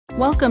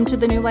Welcome to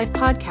the New Life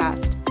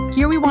Podcast.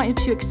 Here we want you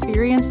to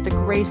experience the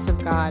grace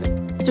of God.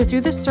 So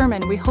through this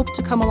sermon, we hope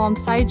to come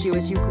alongside you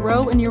as you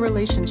grow in your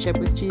relationship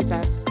with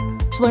Jesus.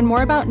 To learn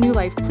more about New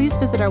Life, please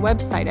visit our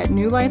website at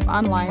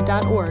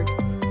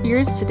newlifeonline.org.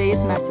 Here's today's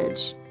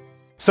message.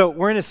 So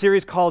we're in a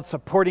series called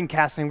Supporting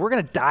Casting. We're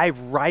going to dive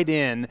right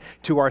in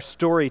to our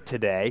story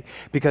today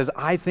because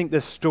I think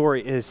this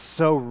story is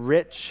so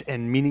rich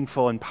and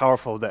meaningful and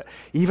powerful that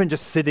even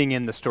just sitting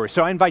in the story.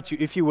 So I invite you,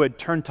 if you would,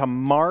 turn to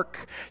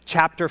Mark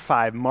chapter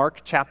 5.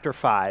 Mark chapter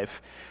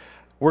 5.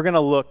 We're going to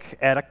look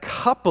at a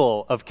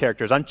couple of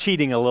characters. I'm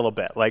cheating a little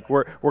bit. Like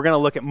we're going to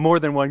look at more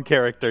than one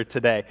character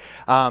today.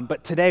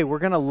 But today we're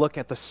going to look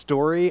at the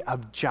story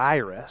of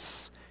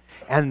Jairus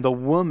and the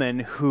woman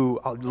who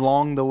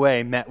along the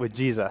way met with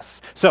Jesus.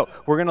 So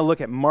we're going to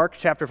look at Mark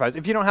chapter 5.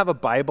 If you don't have a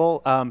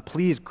Bible,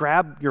 please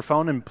grab your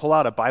phone and pull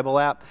out a Bible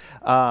app.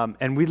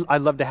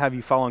 I'd love to have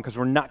you following because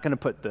we're not going to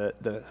put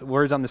the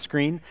words on the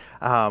screen.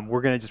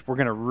 We're going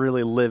to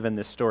really live in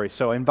this story.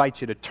 So I invite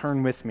you to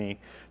turn with me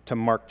to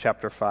Mark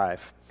chapter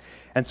 5.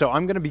 And so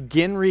I'm going to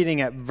begin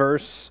reading at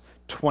verse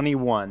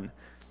 21.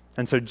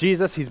 And so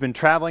Jesus, he's been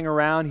traveling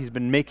around, he's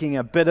been making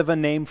a bit of a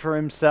name for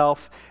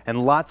himself,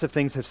 and lots of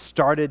things have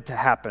started to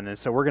happen. And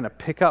so we're going to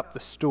pick up the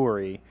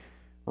story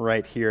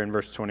right here in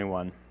verse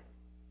 21.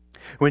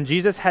 When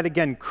Jesus had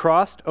again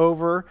crossed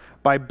over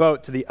by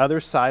boat to the other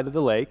side of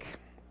the lake,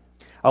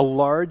 a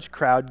large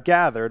crowd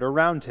gathered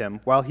around him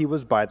while he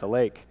was by the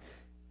lake.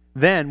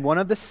 Then one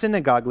of the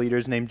synagogue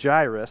leaders named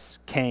Jairus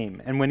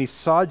came, and when he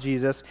saw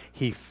Jesus,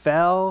 he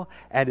fell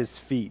at his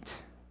feet.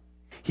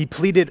 He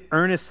pleaded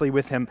earnestly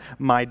with him,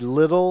 "My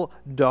little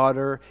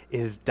daughter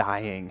is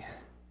dying.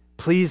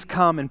 Please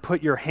come and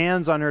put your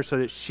hands on her so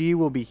that she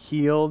will be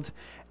healed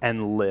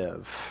and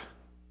live."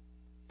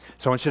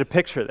 So I want you to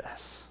picture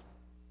this.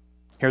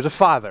 Here's a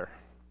father.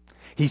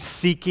 He's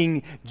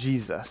seeking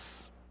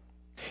Jesus.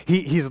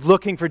 He's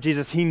looking for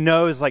Jesus. He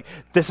knows,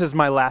 this is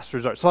my last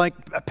resort. So,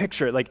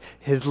 picture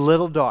his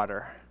little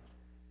daughter.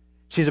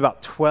 She's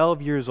about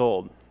 12 years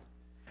old.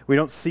 We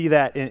don't see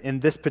that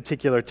in this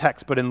particular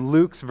text, but in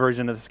Luke's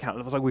version of this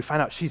account, we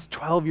find out she's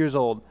 12 years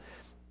old.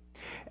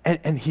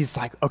 And he's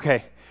like,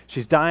 okay,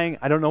 she's dying.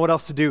 I don't know what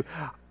else to do.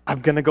 I'm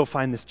going to go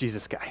find this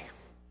Jesus guy.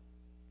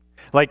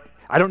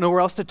 I don't know where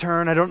else to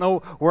turn. I don't know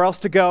where else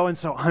to go. And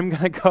so I'm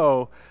going to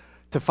go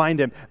to find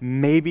him.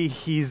 Maybe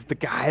he's the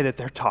guy that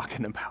they're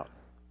talking about.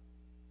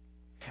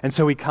 And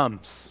so he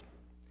comes.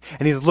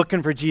 And he's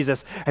looking for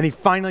Jesus, and he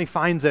finally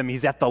finds him.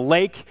 He's at the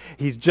lake.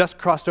 He's just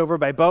crossed over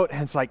by boat,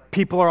 and it's like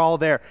people are all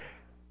there.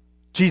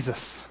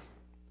 Jesus,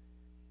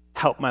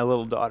 help my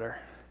little daughter.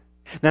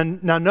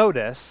 Now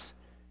notice,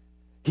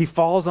 he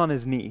falls on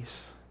his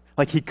knees.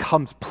 He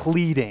comes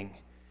pleading,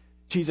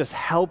 Jesus,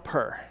 help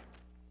her.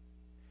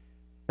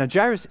 Now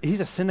Jairus, he's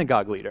a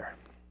synagogue leader.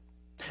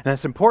 And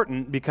that's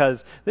important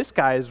because this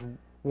guy is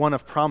one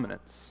of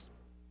prominence,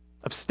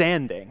 of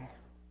standing.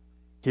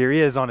 Here he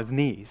is on his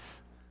knees.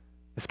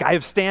 This guy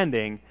of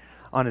standing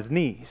on his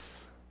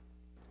knees,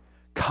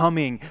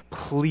 coming,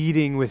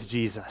 pleading with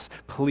Jesus,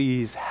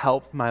 please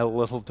help my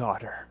little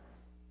daughter.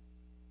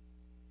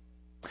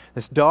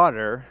 This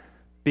daughter,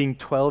 being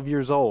 12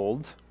 years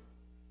old,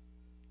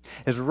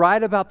 is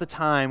right about the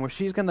time where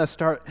she's going to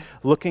start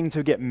looking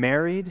to get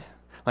married.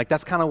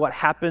 That's kind of what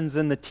happens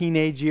in the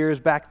teenage years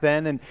back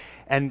then.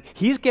 And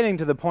he's getting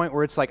to the point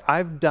where it's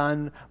I've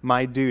done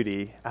my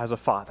duty as a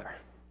father.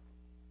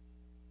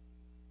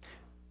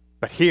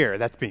 But here,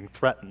 that's being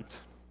threatened.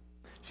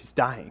 She's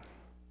dying.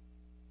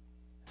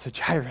 So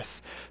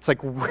Jairus, it's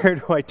where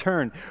do I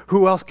turn?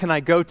 Who else can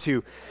I go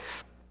to?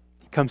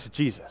 He comes to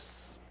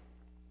Jesus.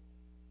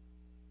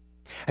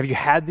 Have you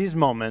had these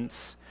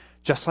moments,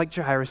 just like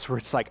Jairus, where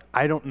it's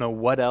I don't know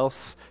what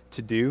else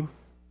to do?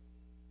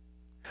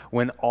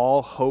 When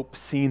all hope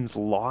seems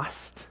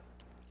lost?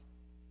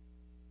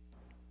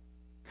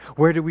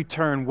 Where do we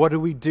turn? What do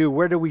we do?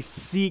 Where do we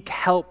seek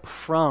help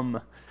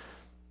from?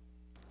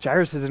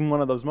 Jairus is in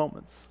one of those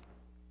moments.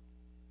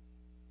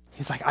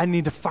 He's I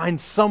need to find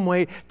some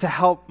way to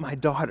help my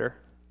daughter.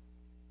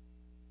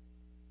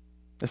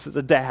 This is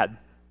a dad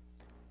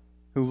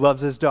who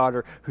loves his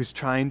daughter, who's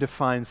trying to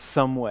find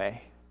some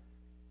way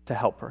to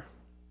help her.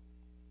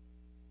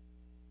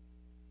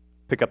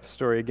 Pick up the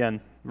story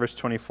again, verse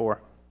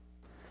 24.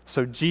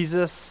 So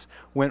Jesus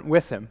went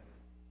with him.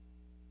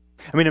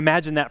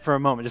 Imagine that for a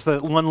moment. Just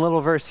that one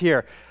little verse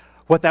here,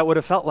 what that would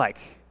have felt like.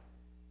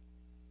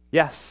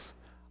 Yes,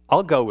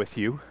 I'll go with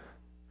you.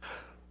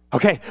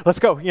 Okay, let's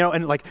go.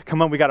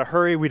 Come on, we got to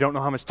hurry. We don't know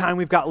how much time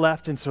we've got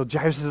left. And so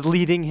Jairus is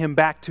leading him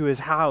back to his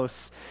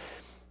house.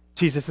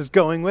 Jesus is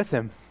going with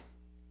him.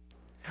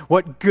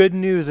 What good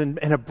news in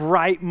a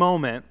bright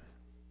moment.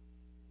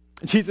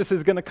 Jesus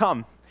is going to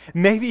come.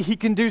 Maybe he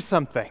can do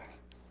something.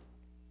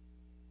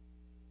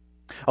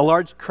 A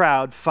large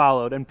crowd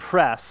followed and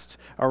pressed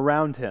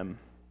around him.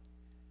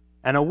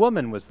 And a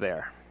woman was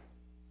there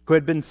who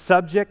had been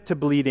subject to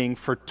bleeding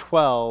for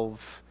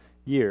 12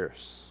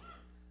 years.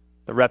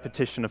 The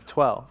repetition of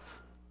 12.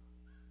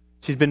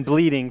 She's been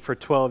bleeding for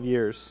 12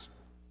 years.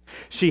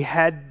 She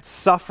had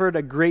suffered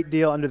a great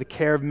deal under the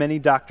care of many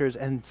doctors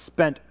and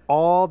spent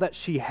all that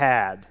she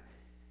had.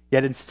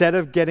 Yet instead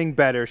of getting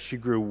better, she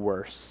grew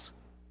worse.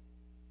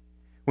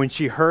 When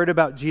she heard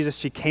about Jesus,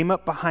 she came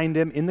up behind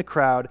him in the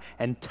crowd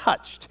and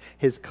touched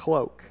his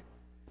cloak,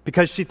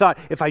 because she thought,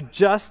 if I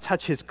just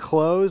touch his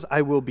clothes,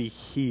 I will be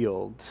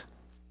healed.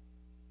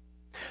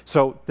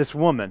 So this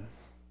woman,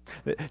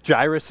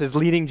 Jairus is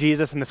leading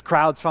Jesus and this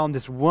crowd's following.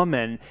 This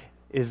woman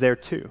is there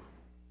too.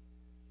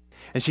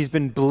 And she's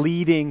been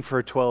bleeding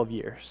for 12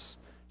 years.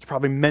 She's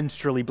probably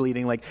menstrually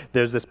bleeding, like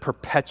there's this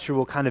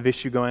perpetual kind of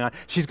issue going on.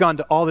 She's gone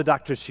to all the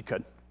doctors she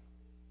could.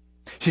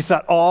 She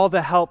sought all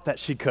the help that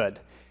she could.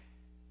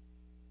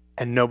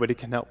 And nobody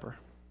can help her.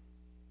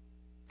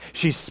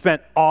 She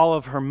spent all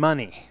of her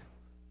money.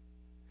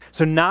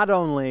 So not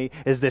only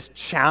is this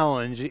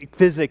challenge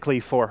physically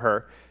for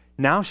her,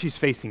 now she's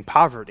facing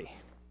poverty.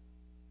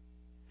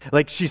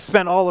 Like she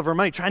spent all of her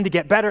money trying to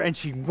get better, and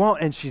she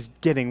won't, and she's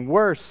getting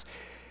worse,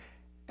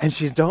 and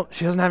she doesn't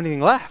have anything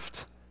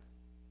left.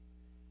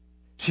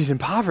 She's in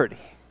poverty.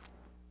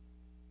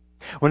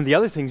 One of the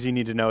other things you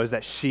need to know is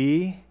that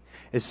she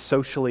is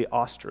socially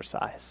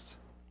ostracized.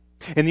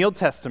 In the Old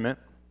Testament,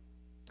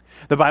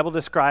 the Bible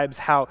describes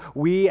how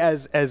we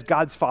as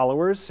God's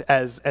followers,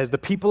 as the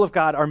people of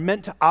God, are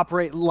meant to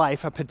operate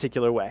life a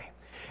particular way.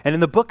 And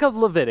in the book of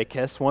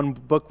Leviticus, one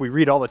book we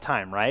read all the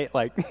time, right?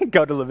 Like,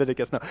 go to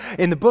Leviticus. No.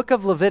 In the book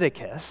of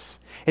Leviticus,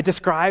 it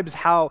describes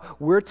how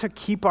we're to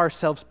keep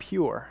ourselves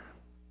pure.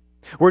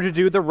 We're to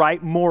do the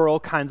right moral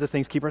kinds of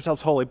things, keep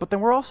ourselves holy, but then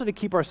we're also to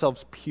keep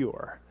ourselves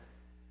pure.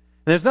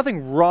 And there's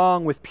nothing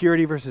wrong with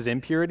purity versus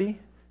impurity,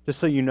 just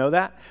so you know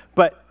that.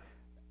 But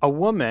a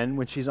woman,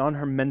 when she's on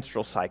her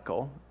menstrual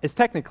cycle, is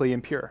technically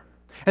impure.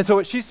 And so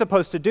what she's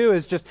supposed to do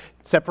is just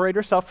separate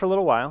herself for a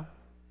little while,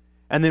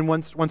 and then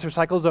once her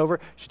cycle is over,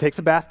 she takes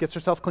a bath, gets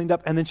herself cleaned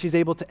up, and then she's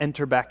able to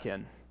enter back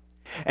in.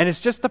 And it's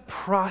just the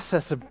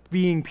process of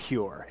being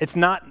pure. It's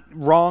not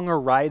wrong or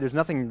right. There's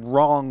nothing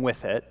wrong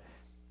with it.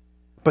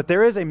 But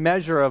there is a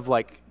measure of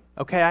like,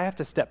 okay, I have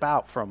to step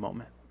out for a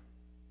moment.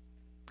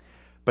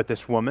 But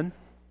this woman,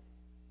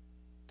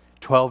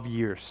 12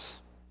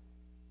 years,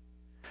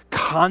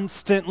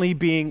 constantly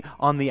being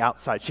on the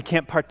outside. She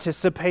can't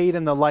participate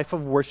in the life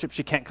of worship.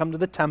 She can't come to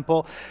the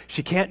temple.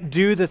 She can't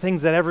do the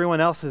things that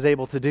everyone else is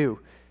able to do.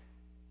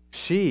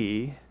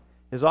 She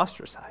is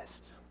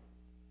ostracized.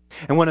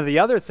 And one of the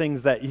other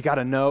things that you got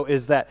to know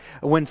is that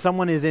when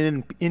someone is in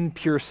an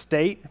impure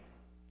state,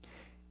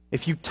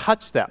 if you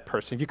touch that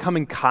person, if you come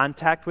in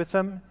contact with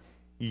them,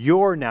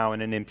 you're now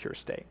in an impure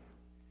state.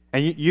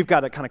 And you've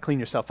got to kind of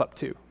clean yourself up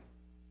too.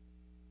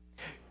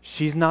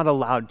 She's not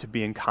allowed to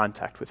be in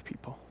contact with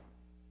people.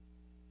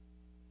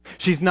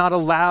 She's not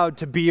allowed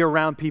to be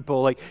around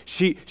people. Like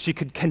she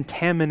could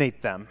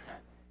contaminate them.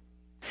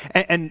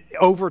 And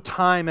over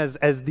time,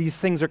 as these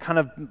things are kind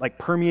of like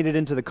permeated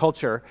into the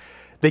culture,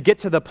 they get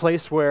to the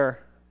place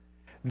where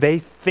they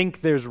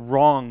think there's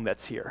wrong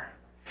that's here.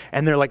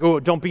 And they're like, oh,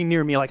 don't be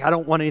near me. Like, I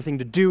don't want anything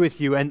to do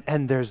with you.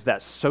 And there's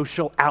that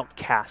social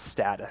outcast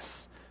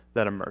status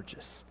that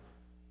emerges.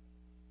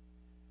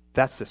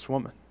 That's this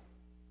woman.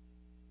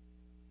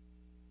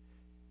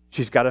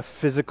 She's got a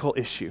physical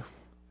issue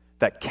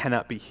that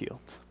cannot be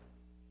healed.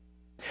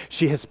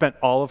 She has spent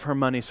all of her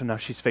money, so now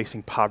she's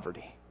facing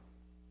poverty.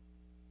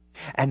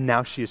 And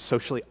now she is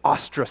socially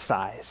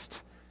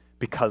ostracized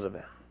because of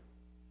it.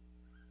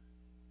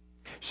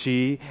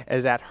 She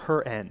is at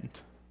her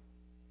end.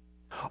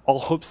 All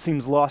hope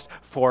seems lost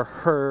for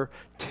her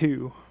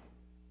too.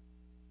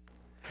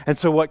 And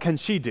so what can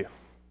she do?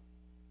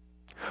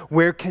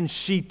 Where can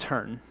she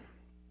turn?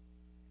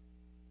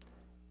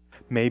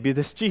 Maybe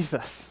this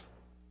Jesus.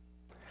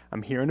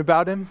 I'm hearing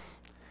about him.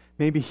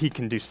 Maybe he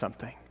can do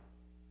something.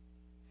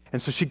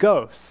 And so she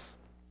goes,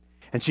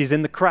 and she's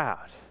in the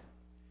crowd,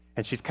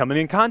 and she's coming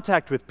in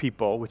contact with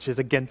people, which is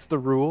against the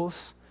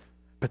rules.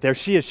 But there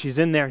she is. She's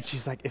in there, and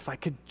she's like, if I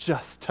could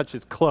just touch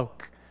his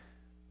cloak,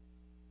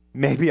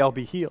 maybe I'll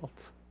be healed.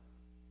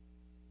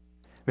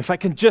 If I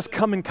can just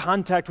come in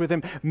contact with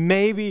him,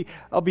 maybe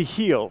I'll be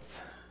healed.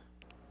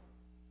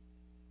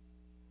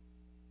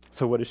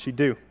 So what does she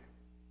do?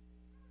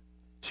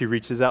 She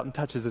reaches out and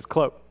touches his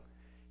cloak.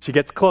 She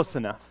gets close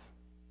enough.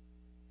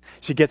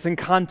 She gets in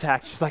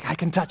contact. She's like, I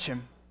can touch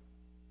him.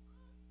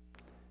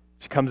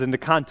 She comes into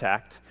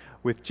contact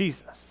with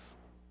Jesus.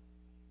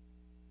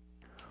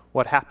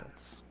 What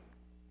happens?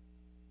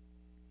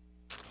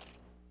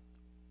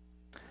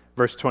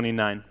 Verse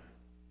 29.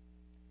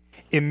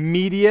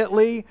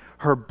 Immediately,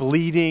 her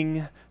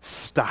bleeding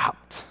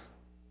stopped.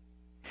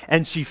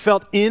 And she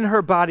felt in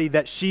her body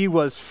that she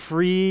was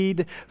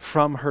freed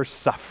from her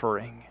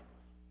suffering.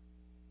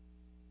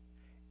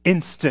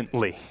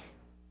 Instantly.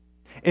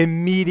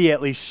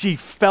 Immediately, she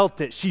felt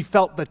it. She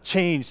felt the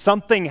change.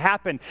 Something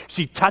happened.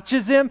 She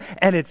touches him,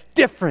 and it's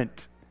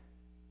different.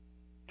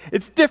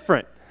 It's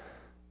different.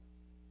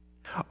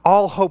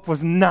 All hope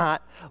was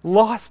not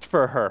lost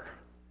for her.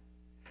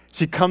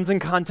 She comes in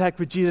contact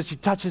with Jesus. She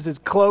touches his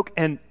cloak,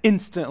 and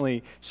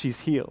instantly,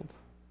 she's healed.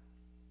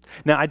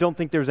 Now, I don't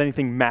think there was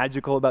anything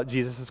magical about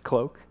Jesus'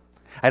 cloak.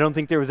 I don't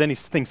think there was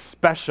anything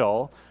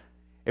special.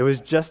 It was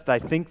just, I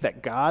think,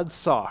 that God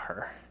saw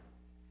her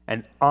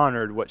and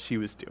honored what she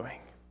was doing.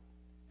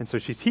 And so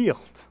she's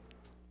healed.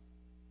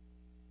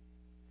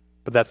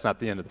 But that's not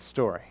the end of the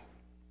story.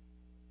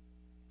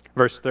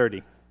 Verse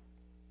 30.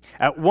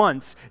 At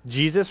once,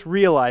 Jesus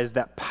realized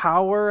that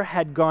power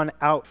had gone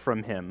out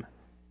from him.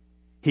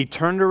 He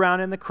turned around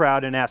in the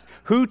crowd and asked,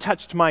 "Who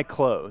touched my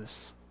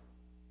clothes?"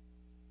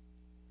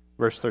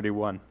 Verse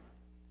 31.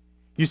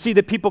 "You see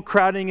the people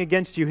crowding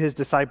against you," his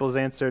disciples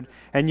answered,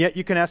 "and yet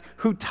you can ask,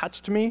 'Who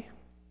touched me?'"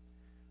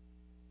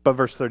 But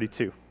verse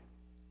 32.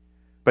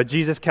 But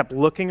Jesus kept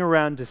looking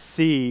around to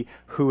see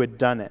who had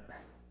done it.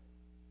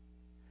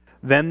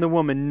 Then the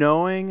woman,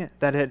 knowing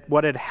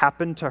what had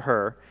happened to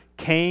her,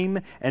 came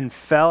and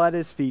fell at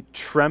his feet,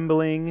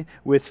 trembling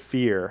with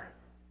fear,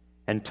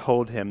 and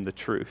told him the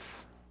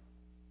truth.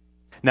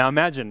 Now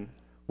imagine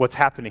what's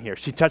happening here.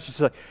 She touches,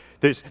 like,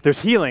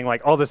 there's healing,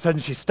 like all of a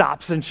sudden she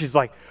stops and she's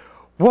like,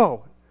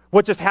 "Whoa,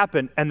 what just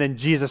happened?" And then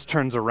Jesus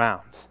turns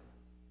around.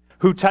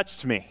 "Who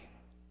touched me?"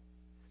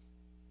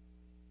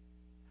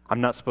 I'm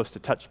not supposed to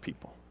touch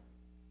people.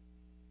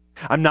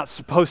 I'm not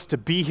supposed to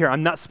be here.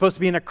 I'm not supposed to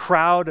be in a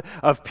crowd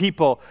of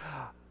people.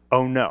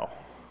 Oh no,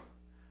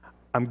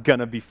 I'm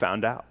gonna be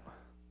found out.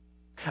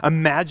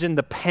 Imagine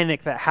the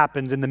panic that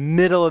happens in the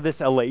middle of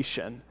this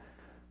elation.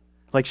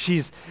 Like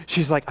she's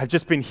like, "I've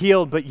just been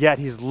healed, but yet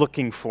he's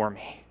looking for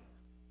me."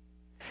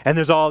 And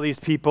there's all these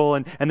people,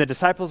 and the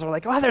disciples are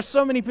like, "Oh, there's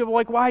so many people.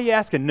 Like, why are you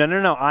asking?"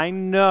 No. I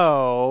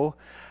know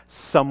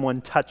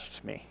someone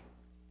touched me.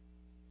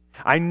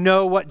 I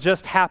know what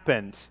just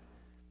happened.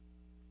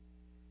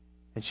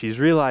 And she's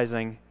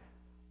realizing,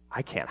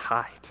 I can't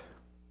hide.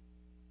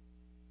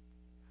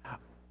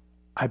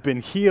 I've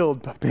been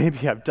healed, but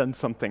maybe I've done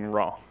something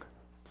wrong.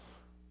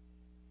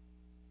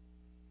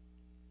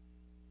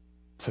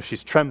 So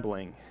she's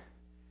trembling.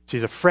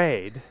 She's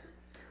afraid.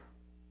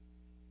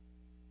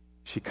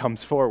 She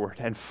comes forward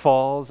and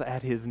falls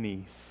at his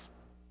knees.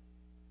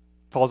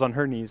 Falls on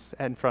her knees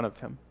in front of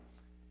him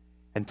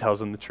and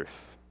tells him the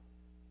truth.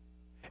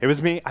 "It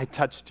was me. I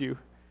touched you,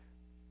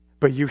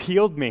 but you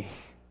healed me.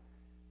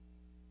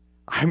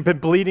 I've been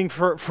bleeding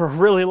for a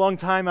really long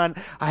time.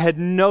 I had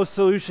no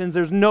solutions.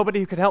 There's nobody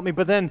who could help me.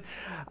 But then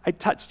I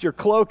touched your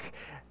cloak,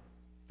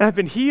 and I've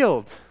been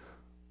healed."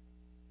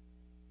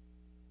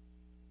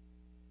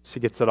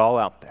 She gets it all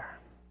out there.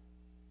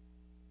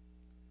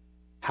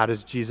 How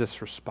does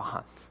Jesus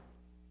respond?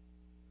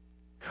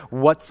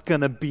 What's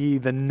going to be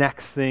the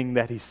next thing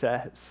that he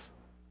says?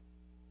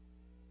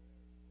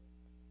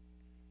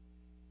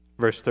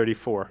 Verse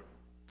 34.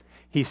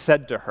 He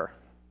said to her,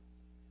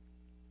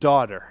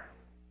 "Daughter,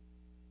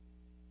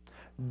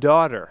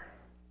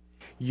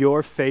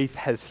 your faith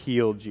has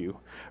healed you.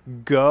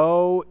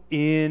 Go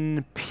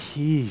in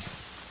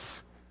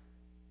peace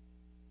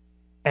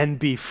and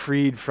be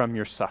freed from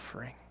your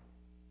suffering."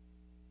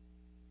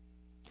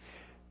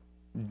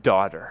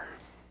 Daughter.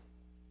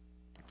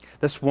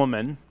 This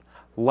woman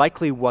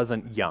likely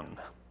wasn't young.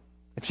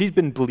 If she's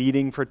been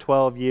bleeding for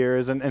 12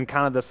 years and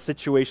kind of the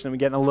situation that we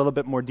get in a little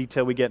bit more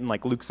detail we get in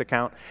like Luke's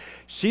account,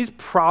 she's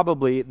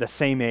probably the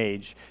same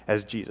age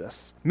as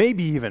Jesus,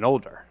 maybe even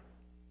older.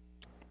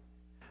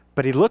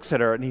 But he looks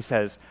at her and he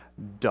says,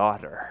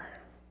 "Daughter."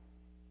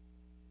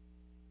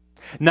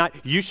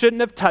 Not, "You shouldn't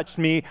have touched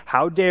me.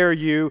 How dare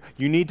you?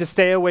 You need to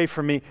stay away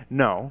from me."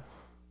 No.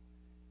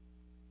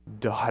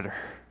 Daughter.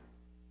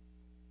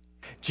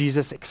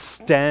 Jesus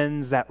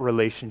extends that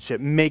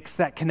relationship, makes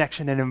that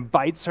connection, and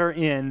invites her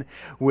in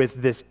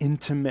with this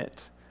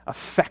intimate,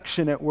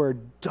 affectionate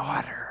word,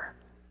 "Daughter."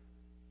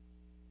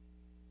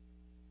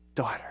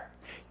 Daughter,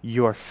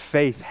 your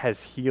faith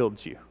has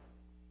healed you.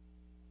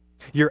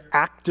 Your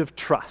act of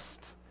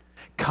trust,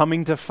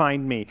 coming to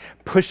find me,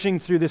 pushing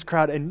through this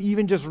crowd, and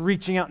even just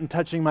reaching out and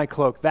touching my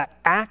cloak, that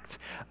act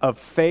of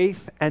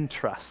faith and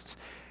trust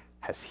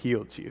has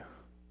healed you.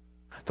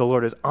 The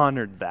Lord has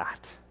honored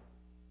that.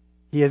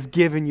 He has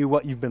given you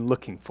what you've been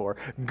looking for.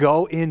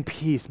 Go in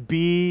peace.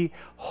 Be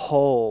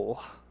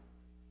whole.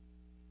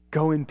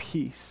 Go in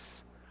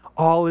peace.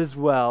 All is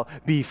well.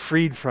 Be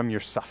freed from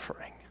your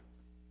suffering.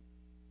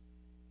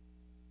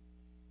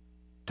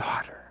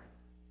 Daughter,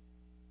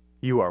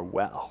 you are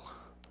well.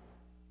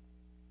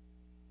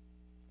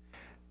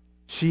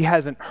 She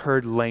hasn't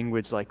heard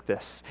language like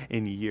this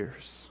in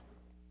years.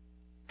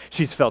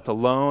 She's felt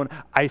alone,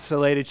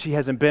 isolated. She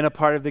hasn't been a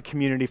part of the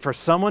community. For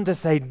someone to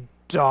say,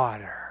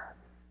 "Daughter,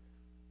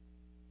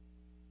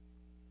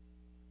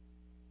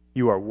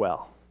 you are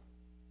well.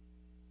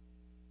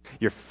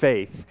 Your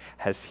faith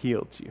has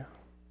healed you.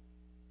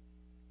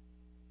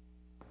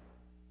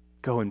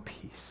 Go in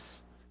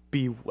peace.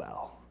 Be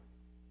well."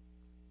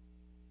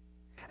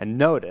 And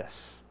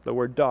notice the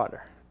word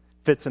daughter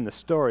fits in the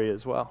story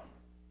as well.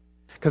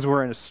 Because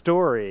we're in a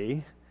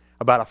story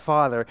about a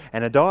father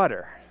and a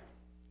daughter.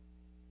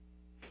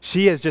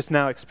 She has just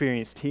now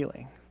experienced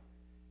healing.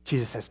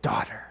 Jesus says,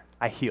 "Daughter,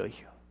 I heal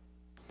you."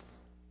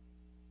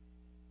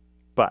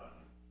 But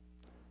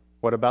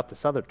what about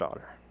this other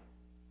daughter?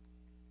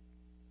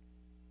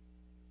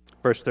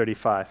 Verse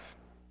 35.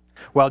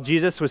 While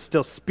Jesus was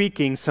still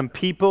speaking, some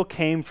people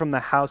came from the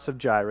house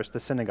of Jairus, the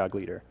synagogue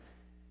leader.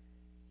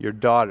 "Your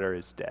daughter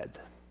is dead,"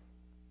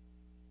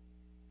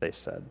 they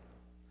said.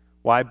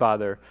 "Why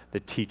bother the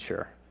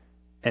teacher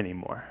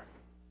anymore?"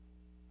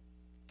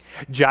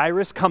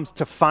 Jairus comes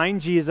to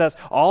find Jesus.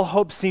 All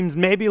hope seems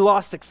maybe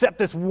lost except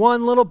this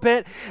one little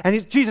bit. And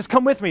he's, "Jesus,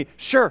 come with me."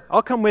 "Sure,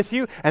 I'll come with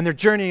you." And they're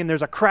journeying, and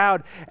there's a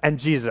crowd, and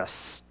Jesus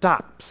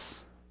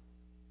stops.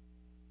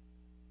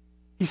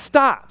 He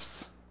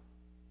stops.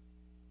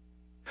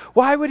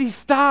 Why would he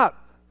stop?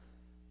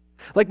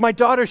 Like, my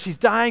daughter, she's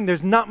dying,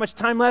 there's not much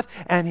time left,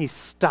 and he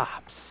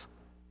stops.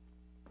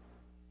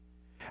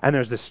 And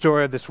there's the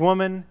story of this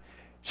woman.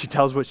 She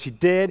tells what she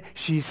did.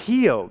 She's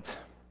healed.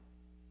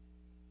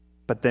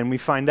 But then we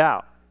find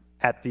out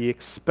at the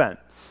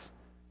expense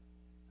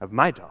of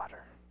my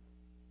daughter.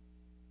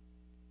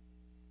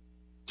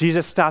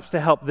 Jesus stops to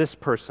help this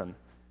person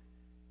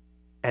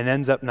and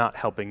ends up not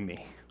helping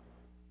me.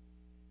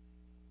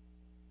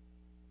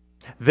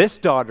 This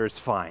daughter's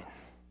fine.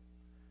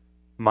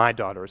 My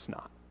daughter is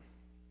not.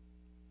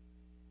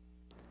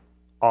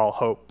 All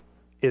hope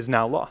is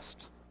now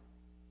lost.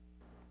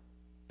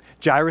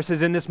 Jairus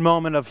is in this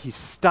moment of he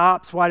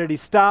stops. Why did he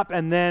stop?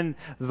 And then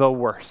the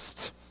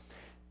worst.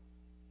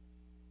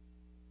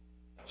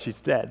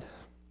 She's dead.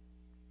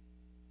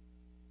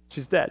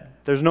 She's dead.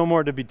 There's no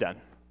more to be done.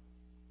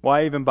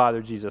 Why even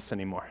bother Jesus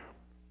anymore?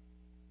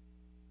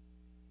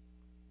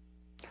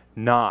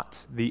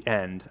 Not the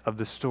end of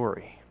the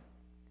story.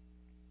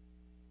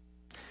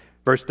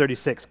 Verse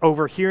 36,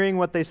 overhearing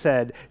what they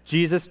said,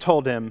 Jesus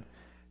told him,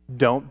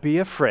 "Don't be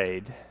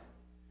afraid,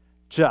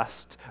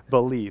 just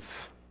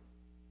believe.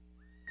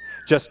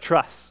 Just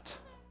trust.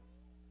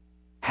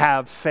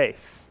 Have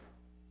faith."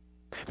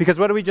 Because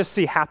what do we just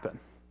see happen?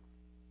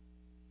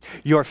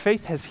 Your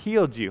faith has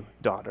healed you,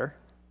 daughter.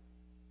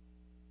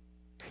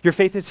 Your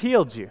faith has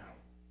healed you.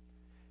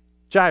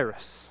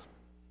 Jairus,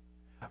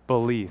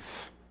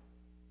 believe.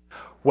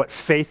 What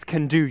faith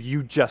can do,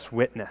 you just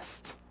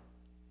witnessed.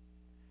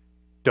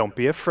 Don't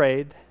be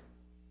afraid.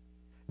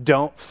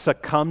 Don't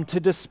succumb to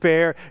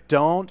despair.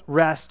 Don't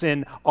rest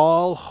in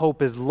all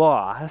hope is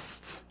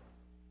lost.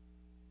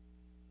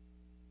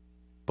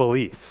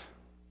 Believe.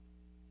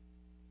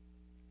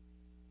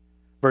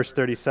 Verse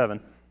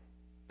 37.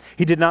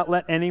 He did not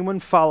let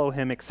anyone follow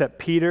him except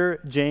Peter,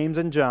 James,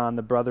 and John,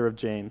 the brother of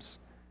James.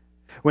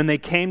 When they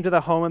came to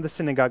the home of the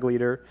synagogue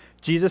leader,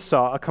 Jesus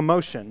saw a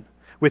commotion,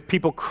 with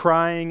people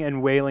crying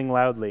and wailing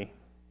loudly.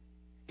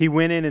 He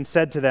went in and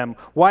said to them,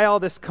 "Why all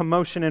this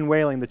commotion and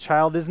wailing? The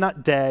child is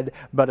not dead,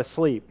 but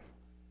asleep."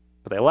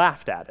 But they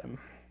laughed at him.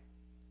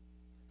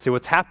 See,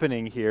 what's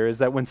happening here is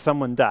that when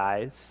someone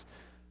dies,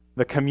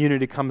 the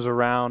community comes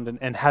around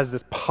and has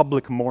this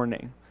public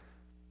mourning.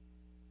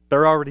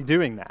 They're already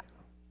doing that.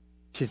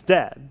 She's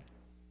dead.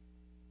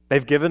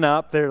 They've given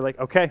up. They're like,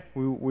 okay,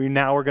 we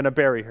now are going to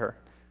bury her.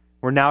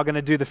 We're now going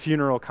to do the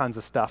funeral kinds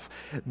of stuff.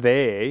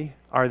 They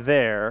are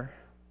there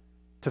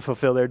to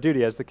fulfill their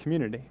duty as the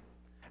community.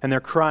 And they're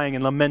crying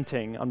and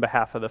lamenting on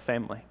behalf of the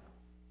family.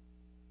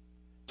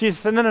 Jesus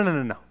said,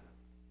 no.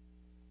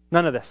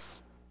 None of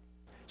this.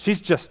 She's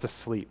just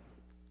asleep.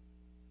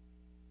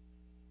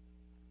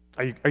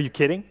 Are you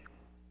kidding?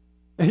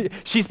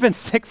 She's been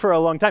sick for a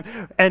long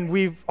time. And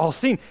we've all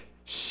seen,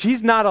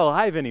 she's not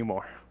alive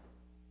anymore.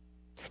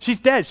 She's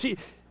dead. She's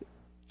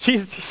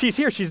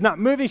here. She's not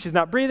moving. She's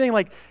not breathing.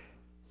 Like,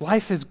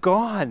 life is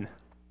gone.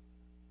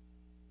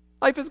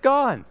 Life is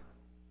gone.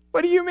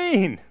 What do you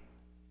mean?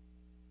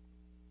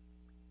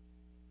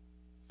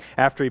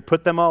 After he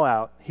put them all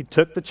out, he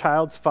took the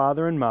child's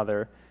father and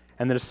mother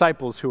and the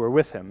disciples who were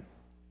with him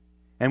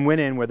and went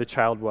in where the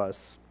child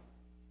was.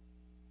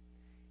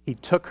 He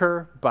took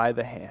her by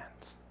the hand.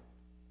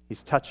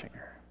 He's touching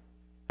her.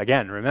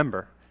 Again,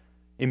 remember,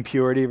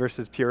 impurity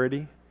versus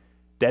purity.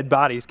 Dead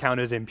bodies count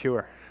as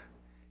impure.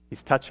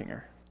 He's touching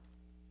her.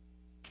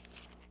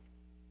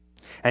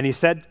 And he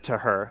said to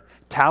her,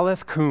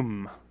 "Talith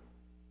cum,"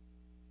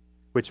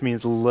 which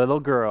means, "Little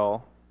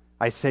girl,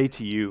 I say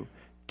to you,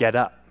 get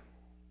up."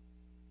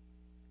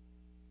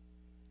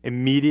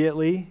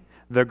 Immediately,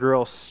 the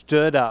girl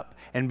stood up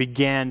and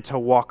began to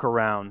walk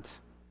around.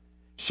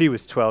 She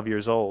was 12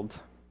 years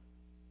old.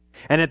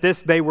 And at this,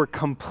 they were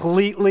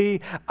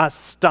completely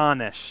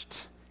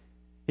astonished.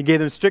 He gave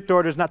them strict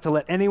orders not to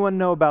let anyone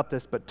know about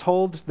this, but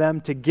told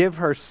them to give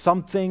her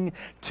something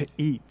to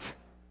eat.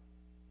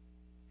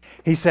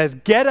 He says,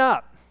 "Get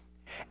up."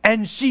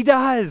 And she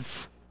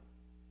does.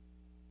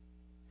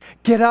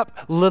 "Get up,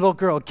 little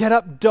girl. Get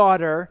up,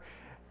 daughter."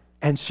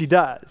 And she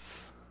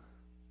does.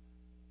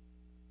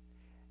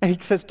 And he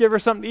says, "Give her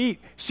something to eat."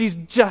 She's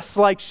just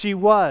like she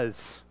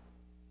was.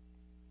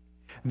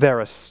 They're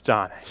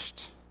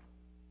astonished.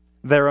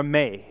 They're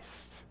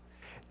amazed.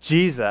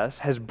 Jesus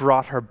has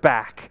brought her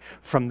back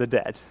from the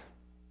dead.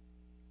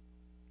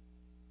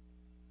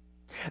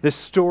 This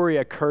story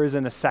occurs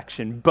in a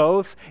section,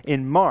 both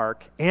in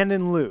Mark and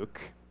in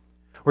Luke,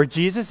 where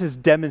Jesus is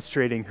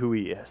demonstrating who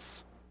he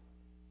is.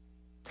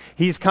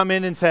 He's come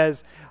in and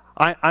says,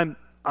 I'm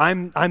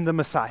the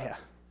Messiah.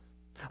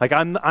 Like,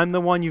 I'm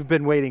the one you've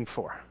been waiting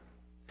for.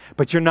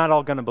 But you're not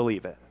all going to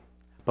believe it.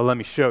 But let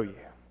me show you.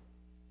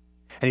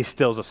 And he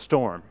stills a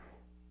storm.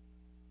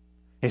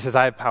 He says,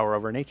 I have power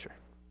over nature.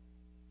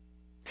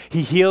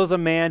 He heals a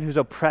man who's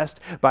oppressed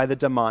by the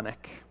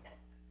demonic.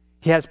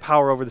 He has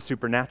power over the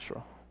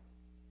supernatural.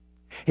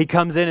 He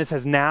comes in and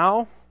says,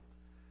 now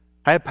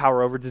I have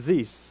power over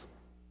disease.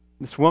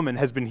 This woman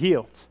has been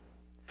healed.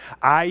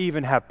 I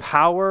even have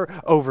power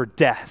over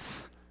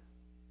death.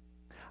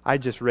 I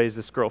just raised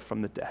this girl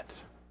from the dead.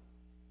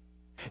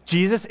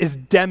 Jesus is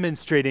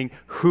demonstrating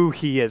who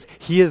he is.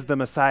 He is the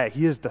Messiah.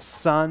 He is the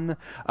Son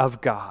of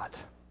God.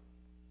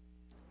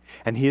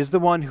 And he is the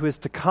one who is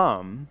to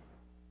come,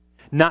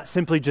 not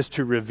simply just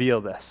to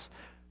reveal this,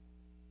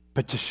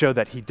 but to show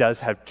that he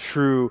does have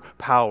true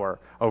power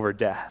over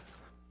death.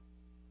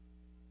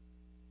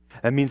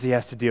 That means he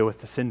has to deal with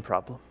the sin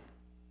problem.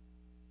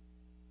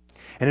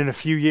 And in a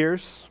few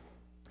years,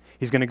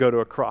 he's going to go to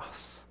a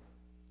cross.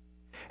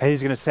 And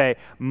he's going to say,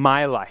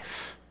 my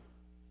life,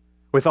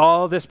 with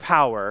all this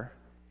power,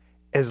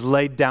 is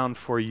laid down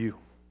for you.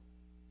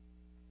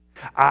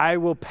 I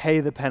will pay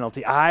the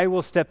penalty. I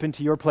will step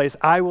into your place.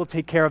 I will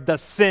take care of the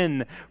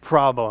sin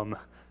problem.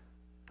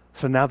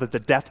 So now that the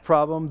death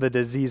problem, the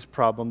disease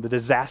problem, the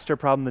disaster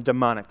problem, the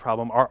demonic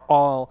problem are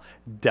all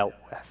dealt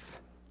with.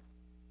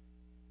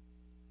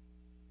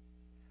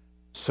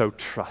 So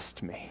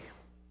trust me.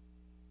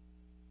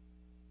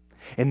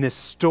 In this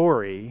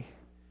story,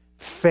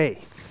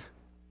 faith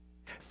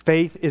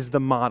is the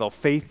model.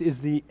 Faith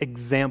is the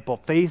example.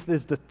 Faith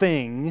is the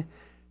thing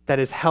that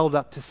is held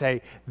up to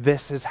say,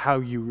 this is how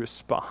you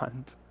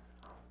respond.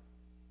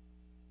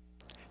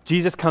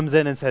 Jesus comes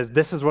in and says,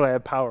 this is what I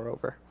have power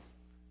over.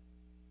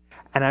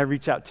 And I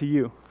reach out to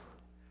you,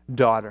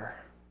 daughter,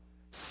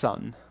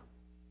 son.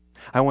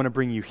 I want to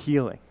bring you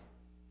healing.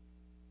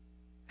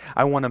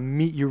 I want to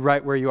meet you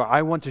right where you are.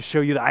 I want to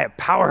show you that I have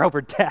power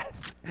over death.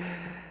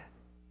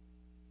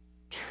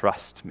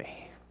 Trust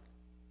me.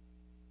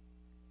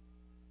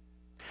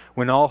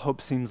 When all hope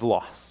seems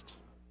lost,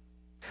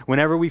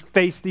 whenever we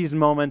face these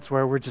moments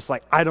where we're just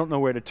like, I don't know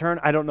where to turn,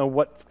 I don't know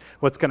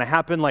what's going to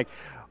happen, like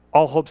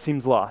all hope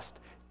seems lost,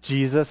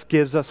 Jesus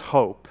gives us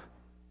hope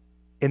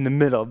in the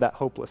middle of that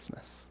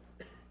hopelessness.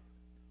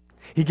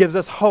 He gives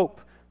us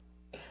hope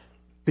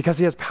because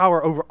he has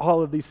power over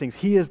all of these things.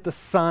 He is the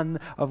Son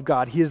of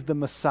God. He is the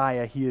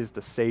Messiah. He is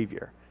the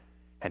Savior.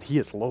 And he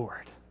is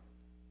Lord.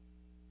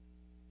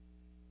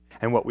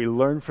 And what we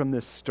learn from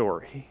this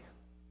story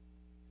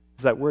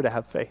is that we're to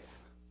have faith.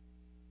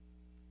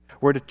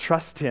 We're to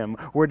trust him.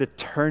 We're to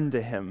turn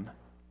to him.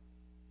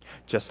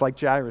 Just like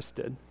Jairus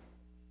did.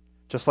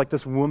 Just like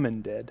this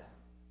woman did.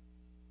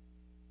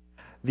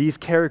 These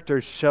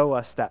characters show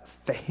us that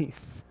faith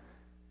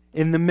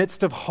in the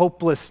midst of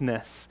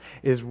hopelessness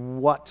is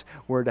what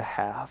we're to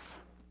have.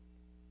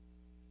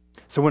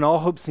 So when all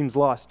hope seems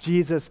lost,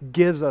 Jesus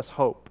gives us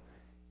hope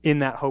in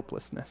that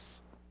hopelessness.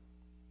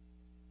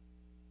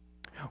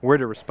 We're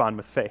to respond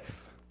with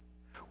faith.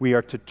 We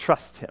are to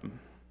trust him.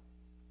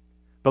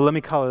 But let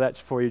me color that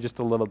for you just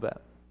a little bit.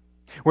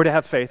 We're to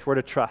have faith. We're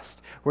to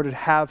trust. We're to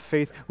have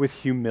faith with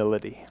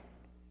humility.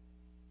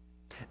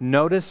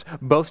 Notice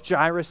both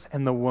Jairus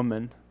and the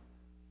woman,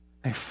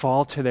 they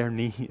fall to their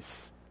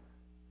knees.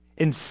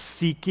 In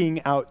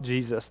seeking out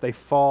Jesus, they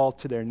fall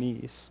to their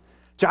knees.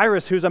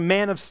 Jairus, who's a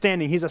man of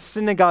standing, he's a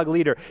synagogue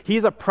leader.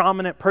 He's a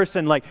prominent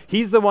person. Like,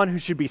 he's the one who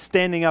should be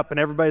standing up and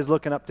everybody's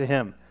looking up to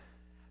him.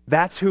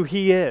 That's who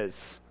he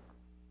is.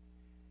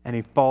 And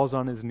he falls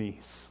on his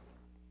knees.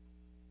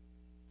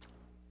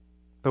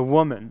 The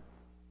woman,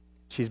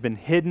 she's been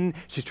hidden.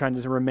 She's trying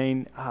to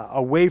remain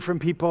away from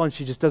people, and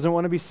she just doesn't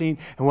want to be seen.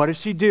 And what does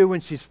she do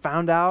when she's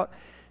found out?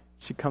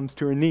 She comes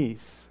to her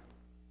knees.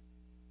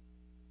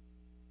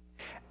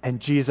 And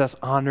Jesus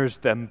honors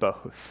them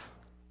both.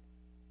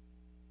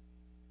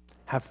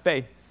 Have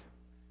faith,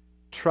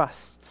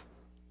 trust,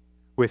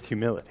 with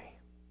humility.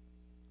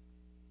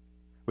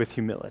 With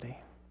humility.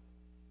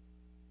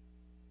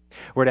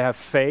 We're to have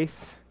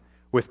faith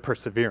with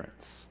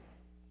perseverance.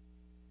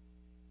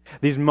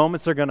 These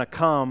moments are going to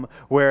come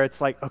where it's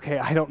like, okay,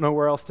 I don't know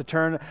where else to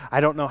turn. I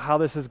don't know how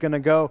this is going to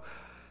go.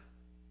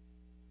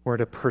 We're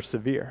to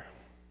persevere.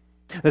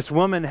 This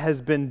woman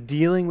has been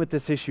dealing with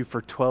this issue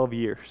for 12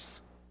 years.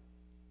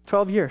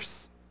 12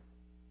 years.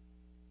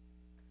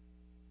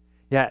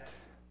 Yet,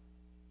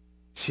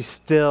 she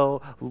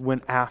still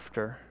went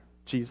after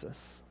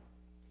Jesus.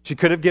 She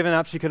could have given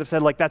up. She could have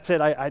said, like, that's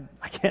it. I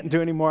can't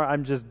do anymore.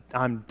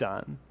 I'm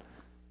done.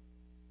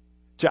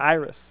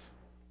 Jairus.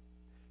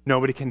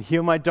 Nobody can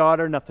heal my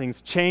daughter.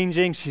 Nothing's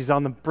changing. She's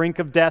on the brink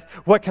of death.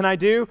 What can I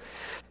do?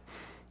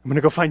 I'm going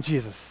to go find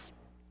Jesus.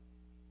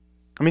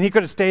 I mean, he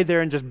could have stayed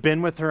there and just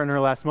been with her in her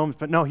last moments,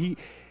 but no, I'm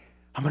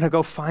going to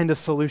go find a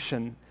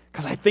solution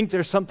because I think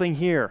there's something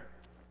here.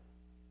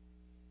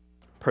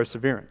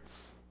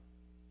 Perseverance.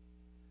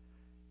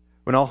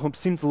 When all hope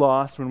seems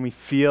lost, when we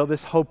feel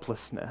this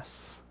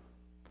hopelessness,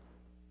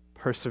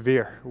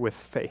 persevere with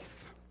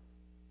faith.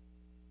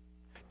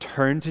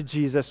 Turn to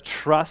Jesus,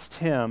 trust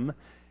him,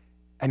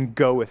 and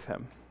go with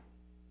him.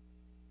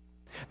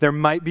 There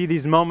might be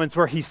these moments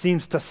where he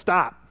seems to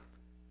stop.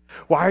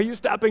 Why are you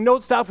stopping?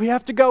 Don't stop. We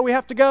have to go. We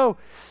have to go.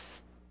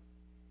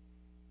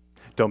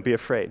 Don't be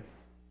afraid.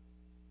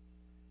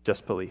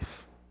 Just believe.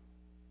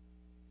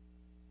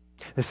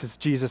 This is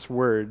Jesus'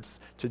 words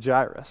to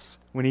Jairus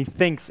when he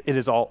thinks it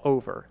is all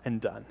over and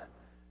done.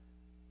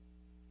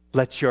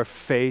 Let your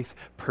faith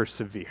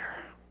persevere.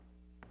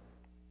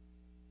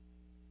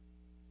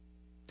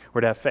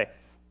 We're to have faith.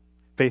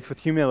 Faith with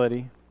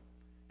humility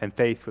and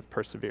faith with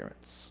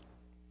perseverance.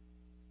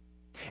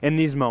 In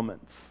these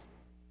moments,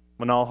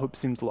 when all hope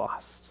seems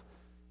lost,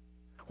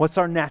 what's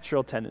our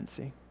natural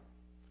tendency?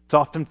 It's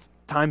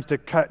oftentimes to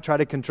try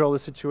to control the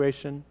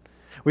situation.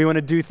 We want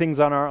to do things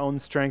on our own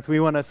strength. We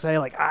want to say,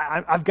 like,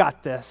 I've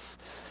got this.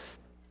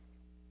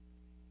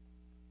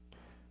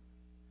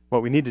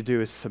 What we need to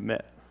do is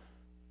submit.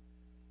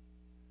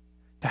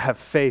 To have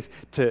faith,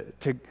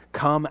 to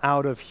come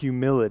out of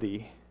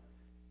humility,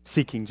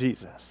 seeking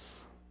Jesus.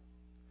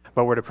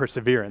 But we're to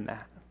persevere in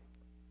that.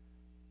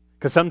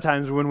 Because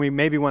sometimes when we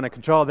maybe want to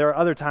control, there are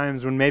other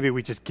times when maybe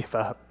we just give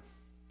up.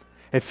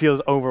 It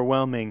feels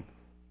overwhelming.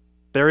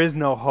 There is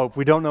no hope.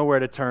 We don't know where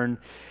to turn.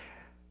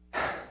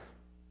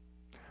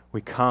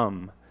 We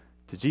come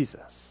to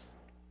Jesus.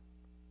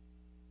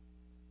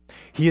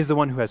 He is the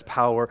one who has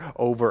power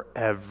over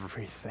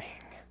everything.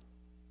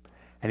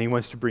 And he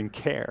wants to bring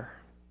care.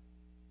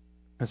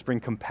 He wants to bring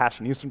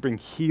compassion. He wants to bring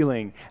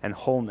healing and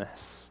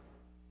wholeness.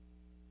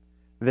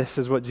 This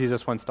is what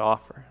Jesus wants to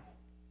offer.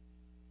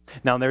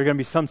 Now, there are going to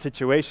be some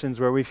situations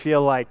where we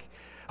feel like,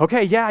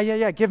 okay,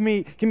 yeah, give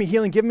me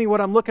healing, give me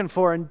what I'm looking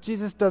for, and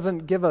Jesus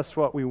doesn't give us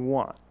what we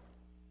want.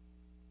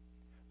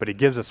 But he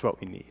gives us what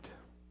we need.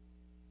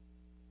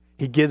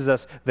 He gives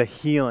us the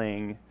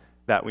healing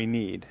that we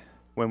need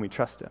when we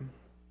trust him.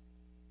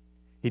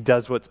 He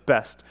does what's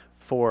best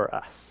for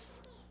us.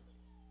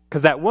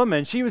 Because that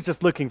woman, she was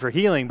just looking for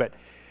healing, but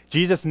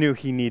Jesus knew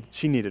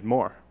she needed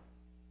more.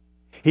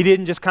 He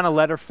didn't just kind of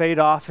let her fade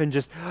off and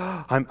just,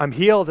 I'm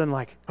healed and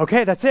like,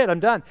 okay, that's it,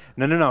 I'm done.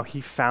 No. He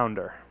found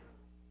her.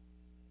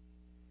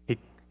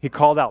 He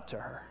called out to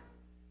her.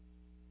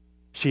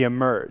 She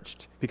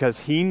emerged because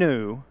he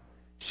knew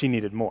she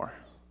needed more.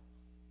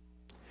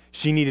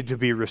 She needed to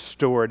be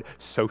restored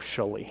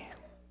socially.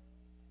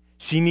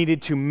 She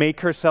needed to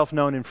make herself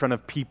known in front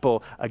of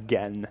people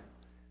again.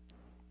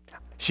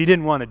 She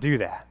didn't want to do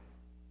that.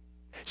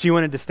 She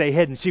wanted to stay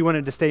hidden. She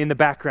wanted to stay in the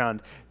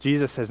background.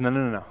 Jesus says,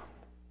 no.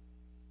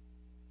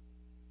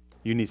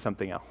 You need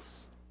something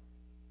else.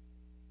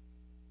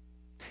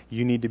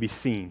 You need to be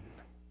seen.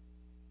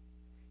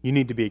 You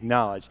need to be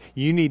acknowledged.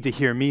 You need to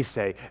hear me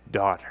say,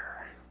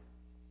 daughter.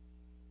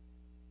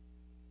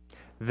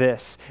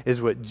 This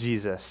is what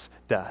Jesus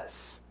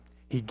does.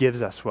 He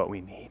gives us what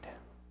we need.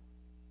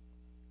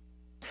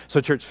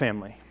 So, church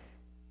family,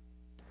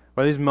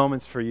 what are these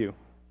moments for you?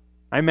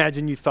 I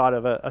imagine you thought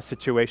of a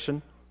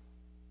situation,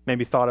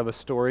 maybe thought of a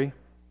story,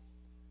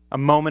 a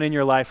moment in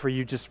your life where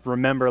you just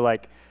remember,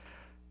 like,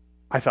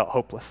 I felt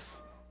hopeless.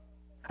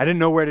 I didn't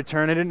know where to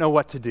turn. I didn't know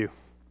what to do.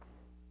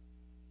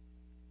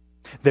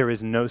 There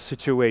is no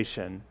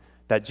situation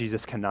that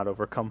Jesus cannot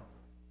overcome,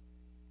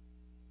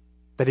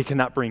 that he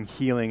cannot bring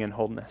healing and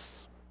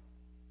wholeness.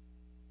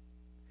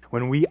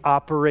 When we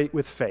operate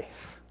with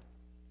faith,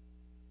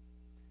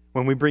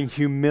 when we bring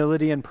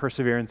humility and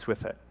perseverance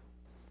with it,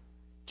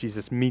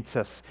 Jesus meets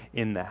us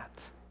in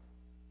that.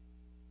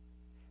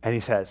 And he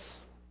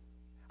says,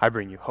 I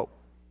bring you hope.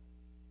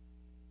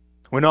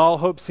 When all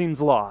hope seems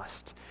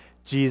lost,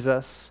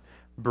 Jesus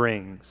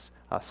brings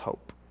us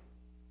hope.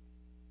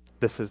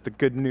 This is the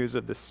good news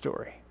of this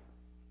story.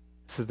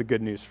 This is the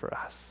good news for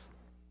us.